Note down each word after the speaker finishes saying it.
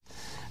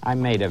I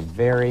made a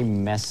very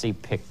messy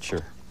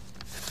picture.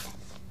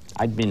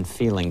 I'd been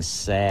feeling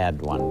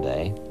sad one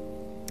day,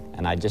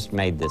 and I just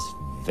made this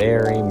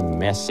very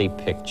messy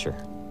picture.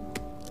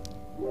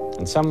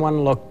 And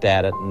someone looked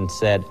at it and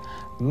said,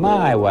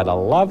 "My, what a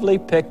lovely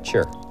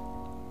picture."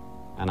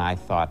 And I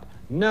thought,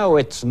 no,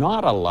 it's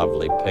not a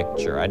lovely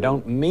picture. I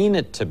don't mean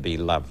it to be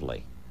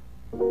lovely.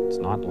 It's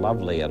not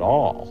lovely at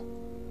all.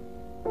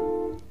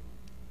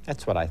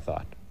 That's what I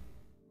thought.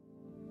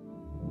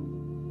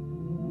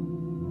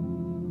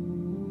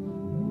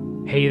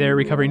 Hey there,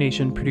 Recovery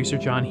Nation, producer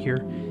John here,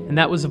 and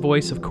that was the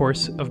voice, of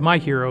course, of my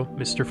hero,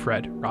 Mr.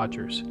 Fred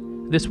Rogers.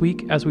 This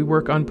week, as we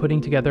work on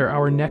putting together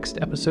our next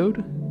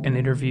episode, an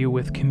interview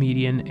with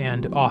comedian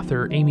and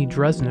author Amy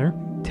Dresner,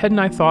 Ted and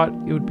I thought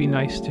it would be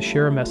nice to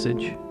share a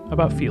message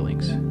about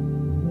feelings.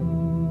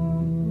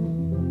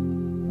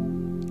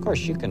 Of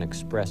course, you can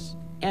express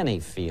any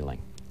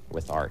feeling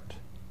with art.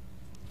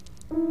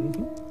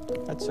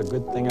 That's a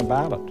good thing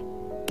about it.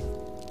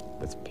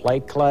 With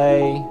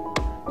clay,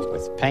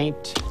 with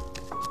paint,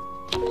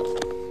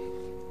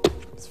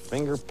 with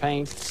finger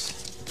paints.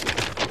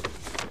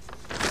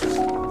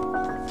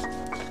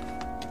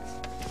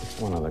 It's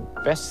one of the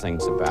best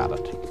things about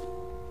it.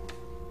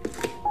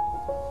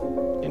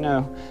 You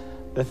know,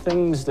 the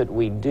things that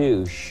we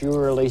do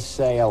surely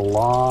say a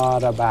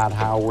lot about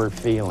how we're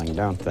feeling,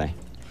 don't they?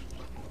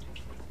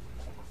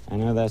 I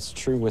know that's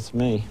true with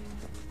me.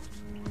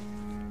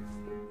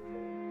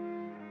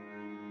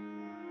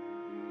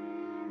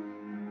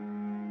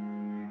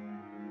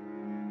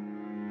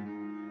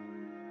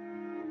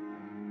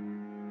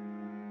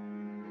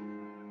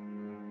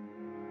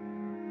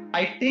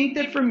 I think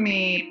that for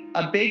me,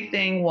 a big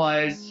thing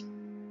was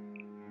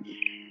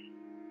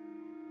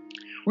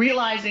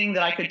realizing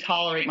that I could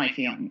tolerate my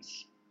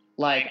feelings.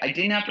 Like, I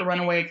didn't have to run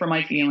away from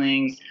my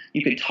feelings.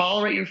 You could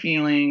tolerate your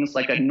feelings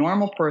like a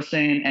normal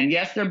person. And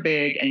yes, they're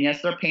big, and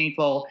yes, they're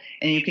painful,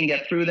 and you can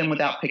get through them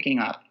without picking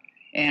up.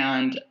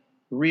 And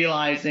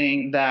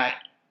realizing that,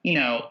 you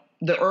know,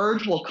 the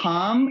urge will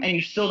come and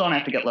you still don't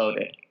have to get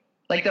loaded.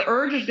 Like, the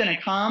urge is going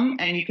to come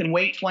and you can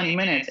wait 20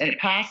 minutes and it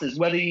passes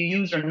whether you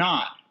use or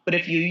not. But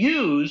if you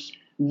use,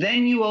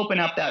 then you open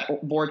up that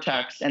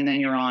vortex and then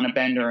you're on a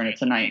bender and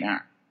it's a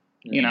nightmare.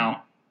 Mm-hmm. You know,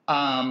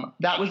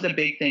 that was the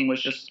big thing, was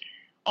just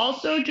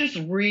also just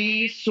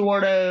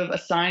sort of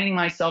assigning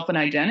myself an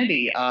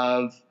identity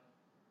of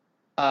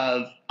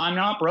I'm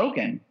not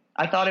broken.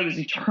 I thought it was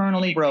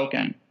eternally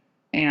broken.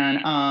 And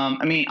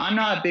I mean, I'm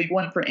not a big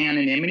one for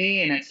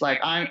anonymity, and it's like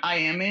I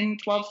am in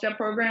 12-step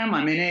program.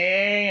 I'm in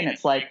AA, and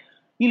it's like,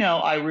 you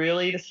know,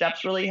 the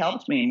steps really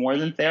helped me more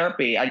than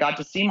therapy. I got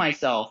to see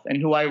myself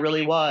and who I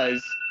really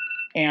was.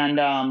 And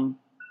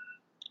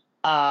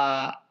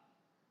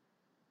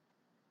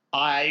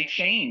I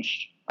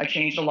changed. I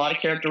changed a lot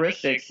of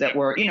characteristics that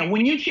were, you know,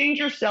 when you change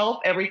yourself,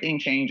 everything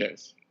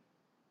changes.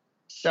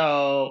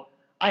 So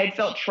I had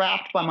felt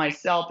trapped by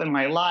myself in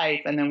my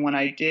life. And then when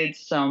I did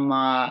some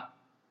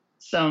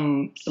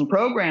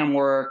program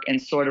work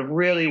and sort of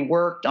really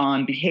worked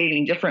on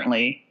behaving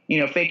differently, you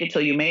know, fake it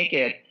till you make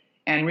it,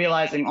 and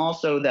realizing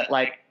also that,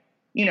 like,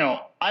 you know,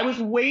 I was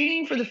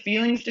waiting for the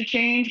feelings to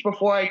change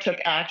before I took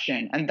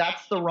action. And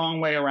that's the wrong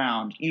way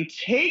around. You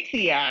take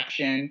the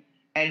action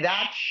and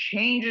that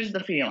changes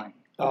the feeling.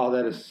 Oh,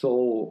 that is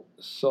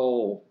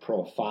so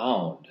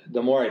profound.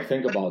 The more I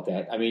think about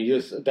that, I mean,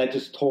 that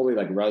just totally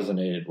like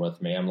resonated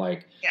with me. I'm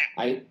like, yeah.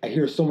 I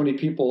hear so many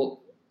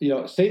people, you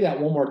know, say that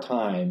one more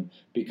time,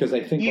 because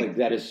I think like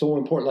that is so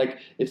important. Like,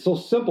 it's so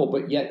simple,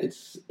 but yet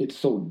it's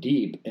so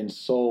deep, and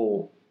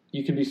so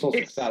you can be so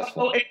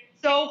successful. It's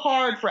so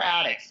hard for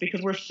addicts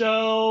because we're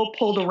so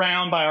pulled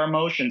around by our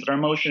emotions,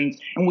 and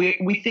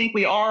we think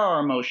we are our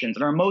emotions,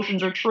 and our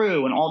emotions are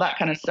true, and all that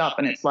kind of stuff.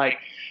 And it's like,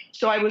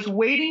 so I was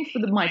waiting for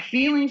my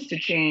feelings to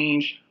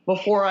change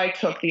before I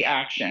took the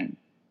action.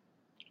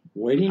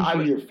 Waiting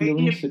for your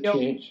feelings to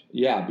change?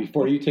 Yeah,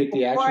 before you take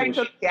the action. Before I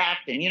took the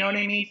action, you know what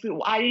I mean?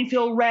 I didn't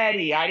feel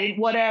ready. I didn't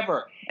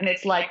whatever. And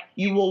it's like,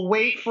 you will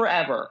wait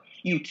forever.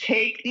 You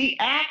take the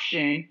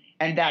action,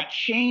 and that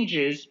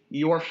changes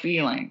your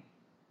feeling.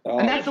 Oh.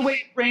 And that's the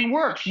way the brain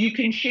works. You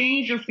can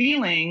change your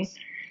feelings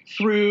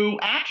through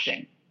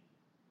action.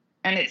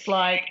 And it's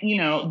like, you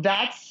know,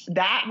 that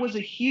was a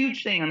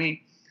huge thing. I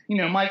mean, you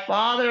know, my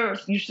father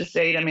used to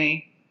say to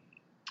me,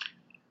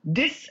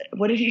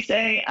 what did he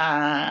say?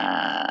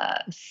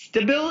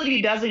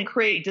 Stability doesn't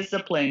create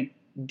discipline.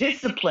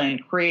 Discipline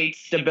creates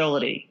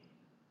stability.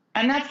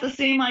 And that's the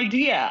same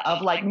idea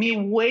of like me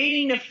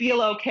waiting to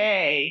feel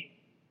okay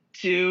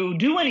to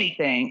do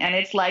anything. And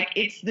it's like,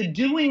 it's the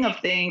doing of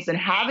things and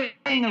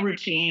having a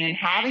routine and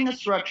having a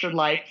structured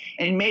life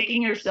and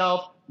making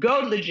yourself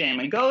go to the gym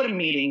and go to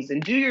meetings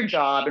and do your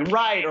job and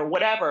write or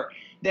whatever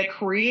that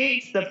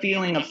creates the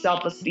feeling of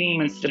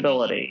self-esteem and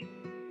stability.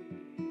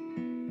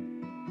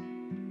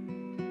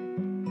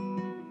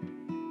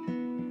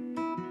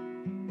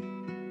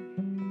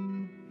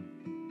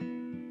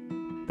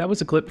 That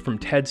was a clip from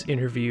Ted's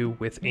interview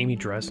with Amy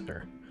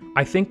Dresner.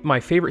 I think my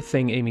favorite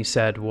thing Amy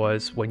said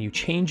was, when you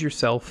change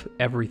yourself,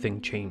 everything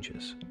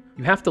changes.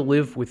 You have to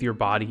live with your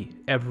body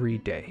every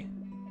day.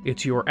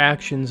 It's your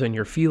actions and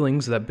your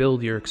feelings that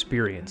build your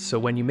experience, so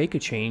when you make a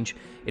change,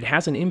 it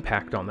has an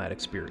impact on that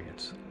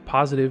experience,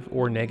 positive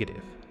or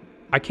negative.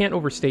 I can't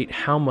overstate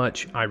how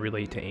much I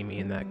relate to Amy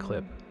in that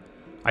clip.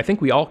 I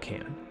think we all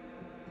can.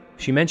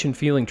 She mentioned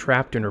feeling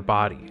trapped in her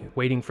body,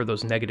 waiting for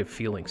those negative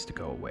feelings to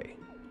go away,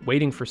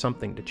 waiting for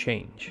something to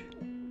change.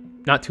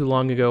 Not too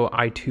long ago,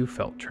 I too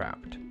felt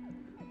trapped.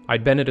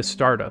 I'd been at a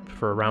startup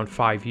for around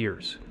 5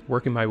 years,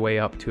 working my way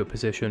up to a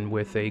position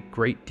with a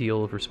great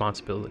deal of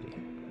responsibility.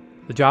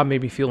 The job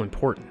made me feel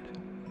important.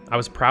 I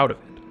was proud of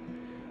it.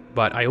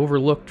 But I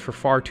overlooked for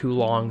far too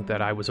long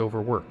that I was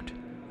overworked.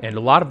 And a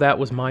lot of that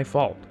was my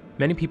fault.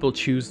 Many people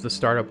choose the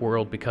startup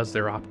world because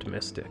they're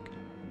optimistic.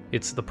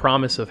 It's the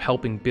promise of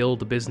helping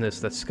build a business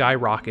that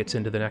skyrockets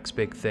into the next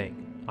big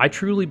thing. I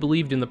truly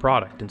believed in the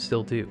product and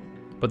still do.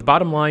 But the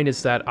bottom line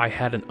is that I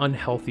had an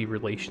unhealthy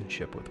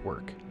relationship with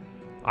work.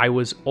 I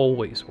was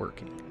always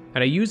working,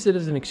 and I used it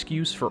as an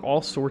excuse for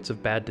all sorts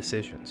of bad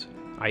decisions.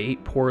 I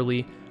ate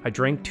poorly, I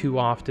drank too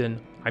often,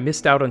 I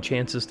missed out on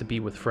chances to be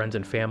with friends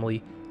and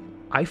family.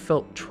 I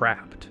felt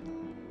trapped.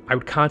 I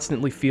would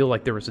constantly feel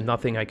like there was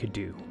nothing I could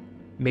do.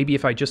 Maybe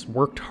if I just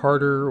worked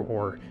harder,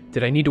 or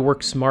did I need to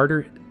work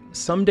smarter?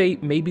 Someday,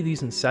 maybe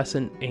these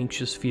incessant,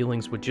 anxious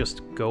feelings would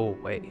just go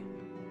away.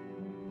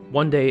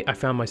 One day, I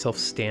found myself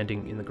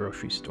standing in the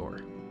grocery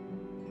store.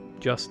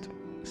 Just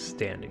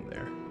standing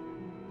there.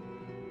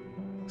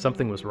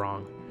 Something was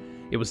wrong.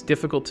 It was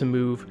difficult to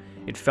move.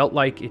 It felt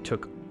like it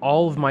took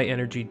all of my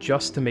energy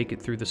just to make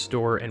it through the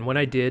store, and when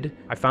I did,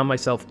 I found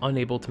myself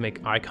unable to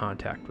make eye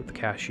contact with the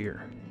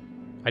cashier.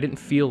 I didn't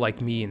feel like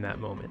me in that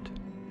moment.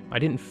 I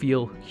didn't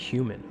feel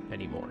human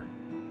anymore.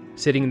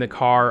 Sitting in the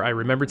car, I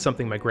remembered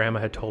something my grandma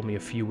had told me a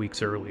few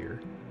weeks earlier.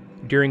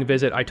 During a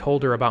visit, I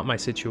told her about my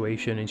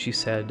situation, and she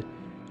said,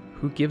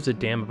 "Who gives a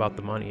damn about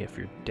the money if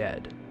you're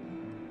dead?"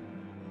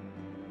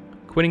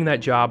 Quitting that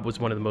job was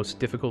one of the most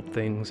difficult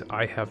things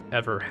I have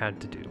ever had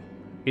to do.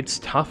 It's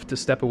tough to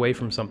step away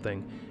from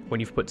something when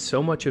you've put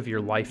so much of your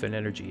life and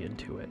energy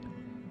into it.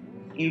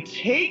 You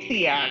take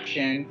the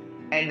action,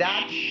 and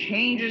that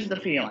changes the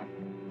feeling.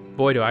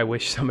 Boy, do I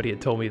wish somebody had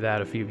told me that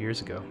a few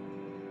years ago.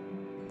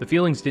 The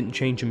feelings didn't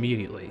change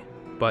immediately,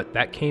 but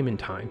that came in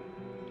time.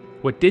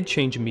 What did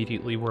change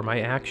immediately were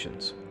my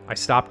actions. I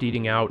stopped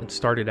eating out and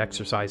started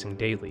exercising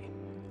daily.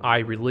 I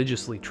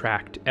religiously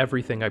tracked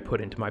everything I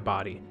put into my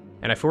body,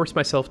 and I forced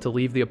myself to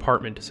leave the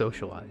apartment to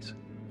socialize.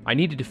 I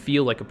needed to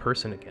feel like a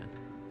person again.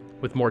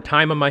 With more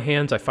time on my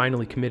hands, I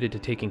finally committed to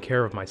taking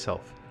care of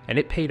myself, and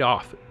it paid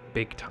off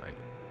big time.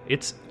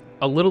 It's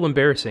a little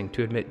embarrassing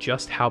to admit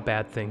just how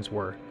bad things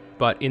were,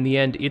 but in the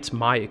end, it's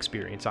my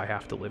experience I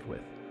have to live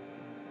with.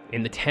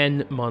 In the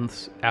 10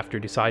 months after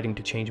deciding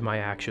to change my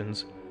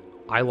actions,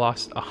 I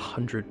lost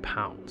 100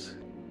 pounds.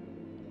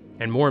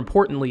 And more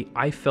importantly,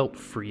 I felt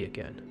free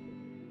again.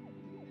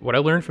 What I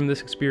learned from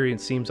this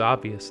experience seems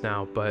obvious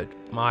now, but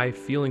my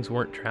feelings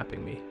weren't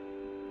trapping me.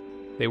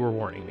 They were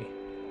warning me.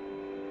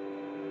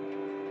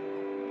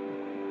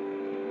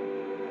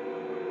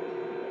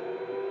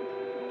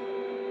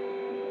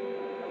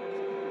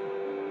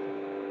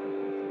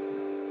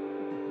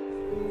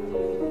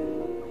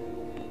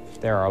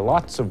 There are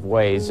lots of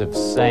ways of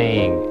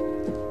saying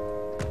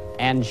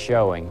and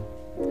showing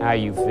how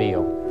you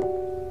feel.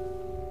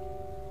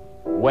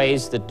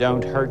 Ways that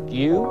don't hurt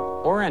you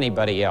or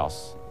anybody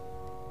else.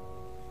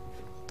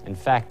 In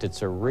fact,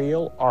 it's a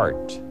real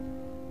art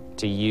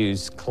to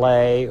use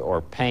clay or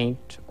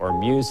paint or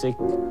music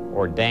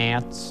or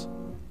dance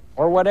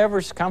or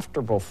whatever's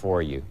comfortable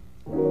for you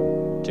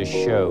to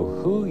show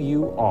who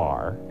you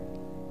are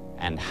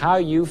and how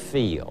you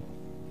feel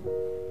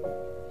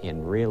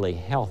in really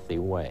healthy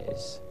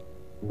ways.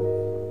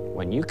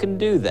 When you can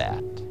do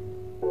that,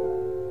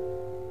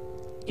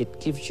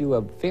 it gives you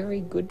a very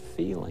good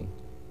feeling.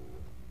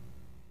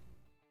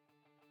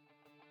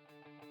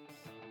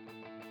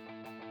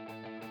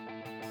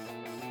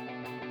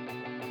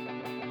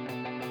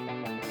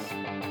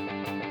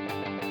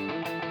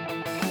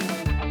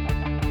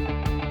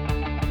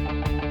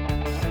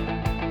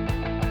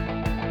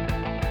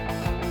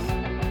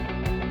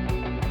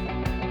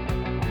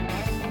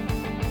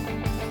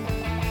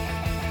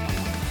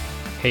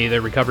 Hey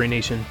there, Recovery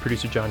Nation.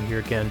 Producer John here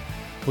again.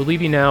 We'll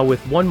leave you now with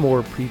one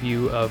more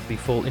preview of the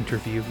full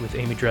interview with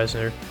Amy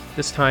Dresner,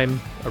 this time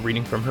a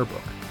reading from her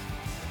book.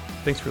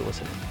 Thanks for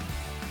listening.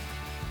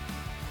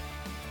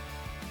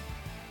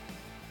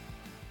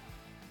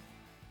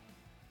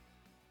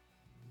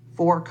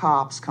 Four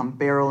cops come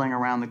barreling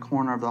around the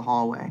corner of the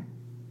hallway.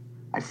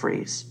 I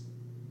freeze.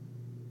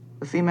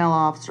 The female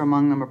officer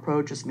among them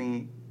approaches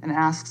me and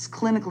asks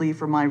clinically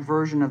for my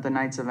version of the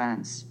night's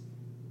events.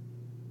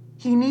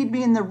 "He kneed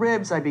me in the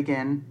ribs," I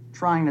begin,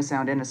 trying to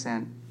sound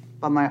innocent,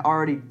 but my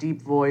already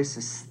deep voice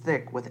is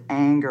thick with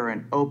anger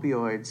and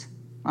opioids,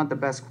 not the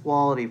best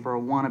quality for a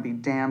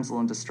wannabe damsel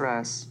in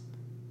distress.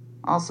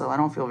 Also, I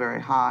don't feel very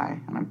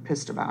high, and I'm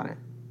pissed about it.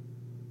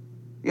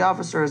 The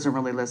officer isn't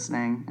really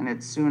listening, and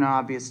it's soon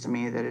obvious to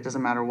me that it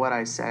doesn't matter what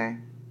I say.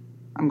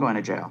 I'm going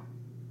to jail.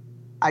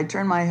 I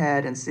turn my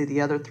head and see the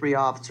other 3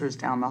 officers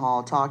down the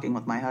hall talking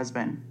with my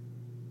husband.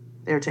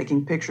 They are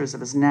taking pictures of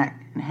his neck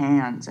and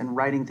hands and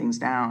writing things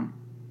down.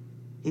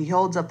 He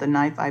holds up the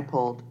knife I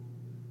pulled.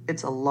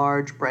 It's a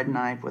large bread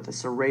knife with a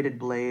serrated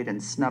blade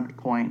and snubbed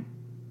point.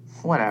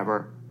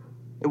 Whatever.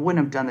 It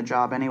wouldn't have done the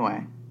job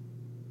anyway.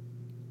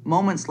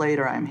 Moments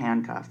later, I am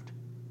handcuffed.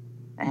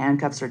 The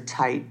handcuffs are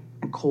tight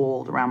and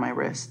cold around my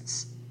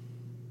wrists.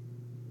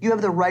 You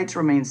have the right to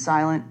remain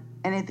silent.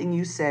 Anything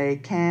you say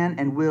can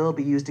and will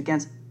be used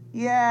against...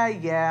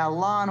 Yeah,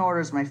 Law and Order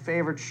is my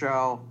favorite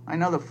show. I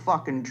know the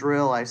fucking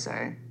drill, I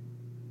say.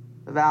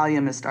 The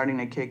Valium is starting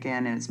to kick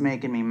in and it's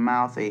making me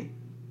mouthy.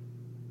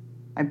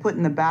 I'm put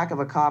in the back of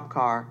a cop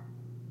car.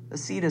 The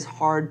seat is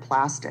hard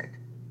plastic.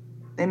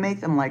 They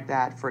make them like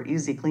that for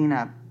easy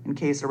cleanup in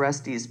case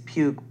arrestees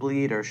puke,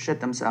 bleed, or shit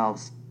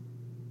themselves.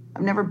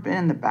 I've never been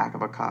in the back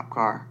of a cop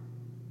car.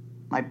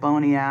 My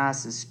bony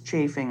ass is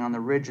chafing on the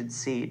rigid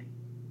seat.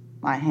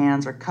 My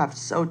hands are cuffed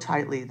so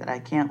tightly that I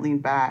can't lean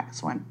back,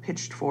 so I'm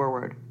pitched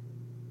forward.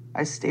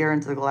 I stare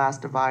into the glass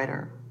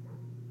divider,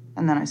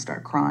 and then I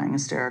start crying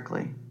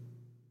hysterically.